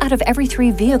 2 out of every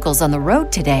 3 vehicles on the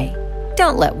road today.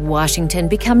 Don't let Washington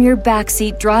become your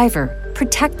backseat driver.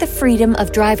 Protect the freedom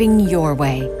of driving your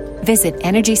way. Visit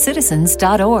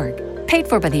EnergyCitizens.org. Paid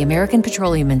for by the American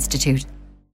Petroleum Institute.